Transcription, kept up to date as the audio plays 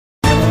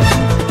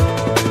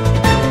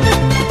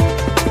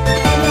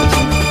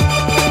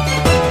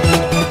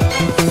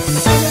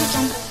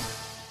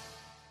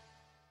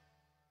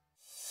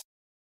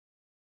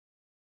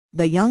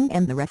The Young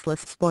and the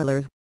Restless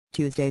spoilers.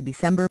 Tuesday,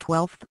 December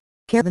 12th.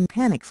 Kevin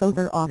panics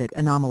over Audit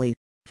anomaly.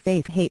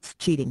 Faith hates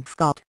cheating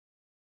Scott.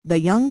 The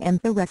Young and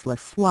the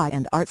Restless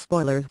Y&R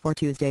spoilers for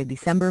Tuesday,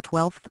 December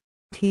 12th.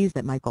 Tease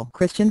that Michael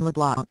Christian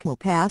LeBlanc will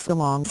pass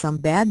along some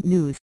bad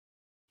news.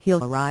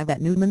 He'll arrive at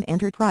Newman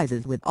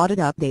Enterprises with audit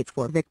updates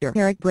for Victor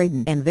Eric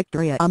Braden and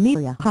Victoria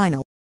Amelia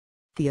Hino.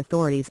 The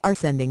authorities are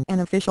sending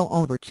an official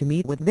over to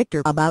meet with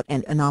Victor about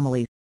an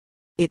anomaly.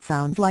 It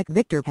sounds like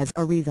Victor has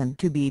a reason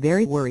to be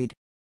very worried.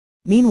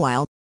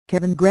 Meanwhile,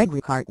 Kevin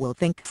Gregory Hart will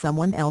think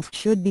someone else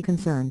should be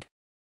concerned.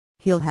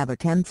 He'll have a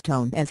tense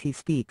tone as he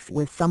speaks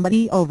with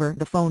somebody over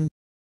the phone.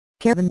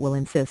 Kevin will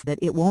insist that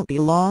it won't be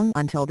long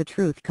until the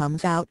truth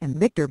comes out and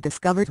Victor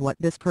discovers what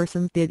this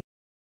person did.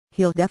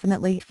 He'll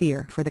definitely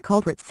fear for the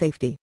culprit's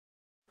safety.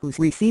 Who's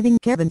receiving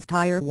Kevin's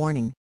tire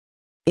warning?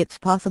 It's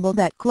possible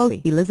that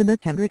Chloe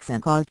Elizabeth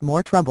Hendrickson caused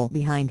more trouble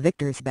behind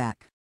Victor's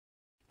back.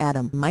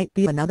 Adam might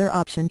be another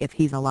option if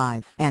he's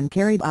alive and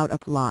carried out a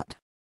plot.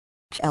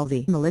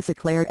 Chelsea Melissa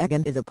Claire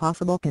Egan is a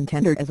possible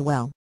contender as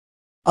well.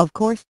 Of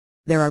course,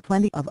 there are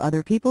plenty of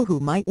other people who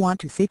might want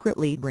to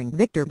secretly bring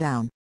Victor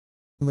down.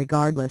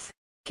 Regardless,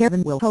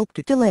 Kevin will hope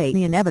to delay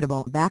the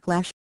inevitable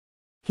backlash.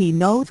 He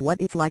knows what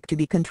it's like to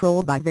be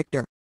controlled by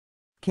Victor.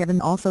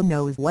 Kevin also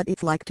knows what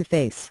it's like to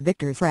face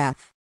Victor's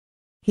wrath.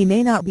 He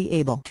may not be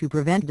able to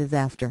prevent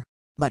disaster,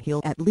 but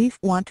he'll at least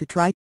want to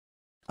try.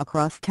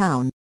 Across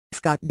town,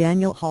 Scott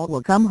Daniel Hall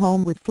will come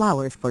home with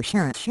flowers for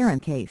Sharon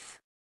Case.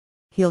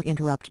 He'll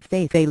interrupt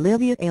Faith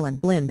Olivia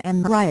Allen Lynn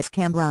and Mariah's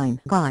Cameron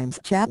Grimes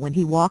chat when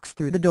he walks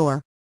through the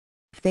door.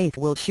 Faith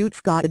will shoot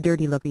Scott a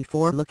dirty look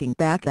before looking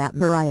back at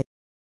Mariah.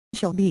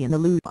 She'll be in the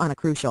loop on a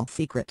crucial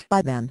secret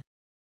by then.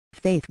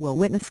 Faith will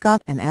witness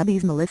Scott and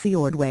Abby's Melissa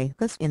Ordway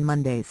kiss in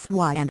Monday's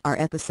Y&R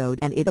episode,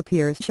 and it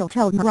appears she'll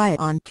tell Mariah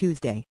on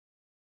Tuesday.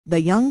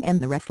 The Young and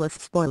the Restless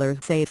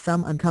spoilers say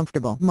some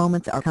uncomfortable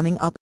moments are coming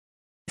up.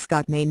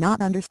 Scott may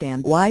not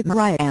understand why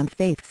Mariah and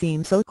Faith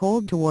seem so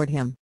cold toward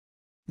him.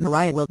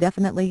 Mariah will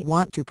definitely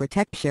want to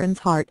protect Sharon's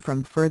heart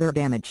from further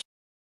damage.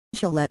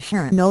 She'll let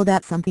Sharon know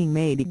that something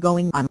may be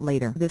going on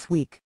later this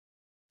week.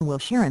 Will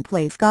Sharon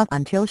play Scott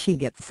until she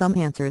gets some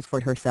answers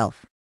for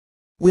herself?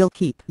 We'll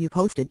keep you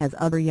posted as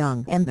other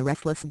Young and the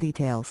Restless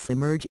details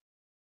emerge.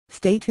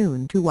 Stay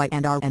tuned to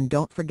Y&R and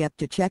don't forget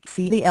to check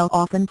CBL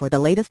often for the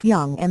latest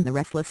Young and the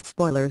Restless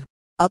spoilers,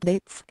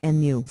 updates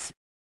and news.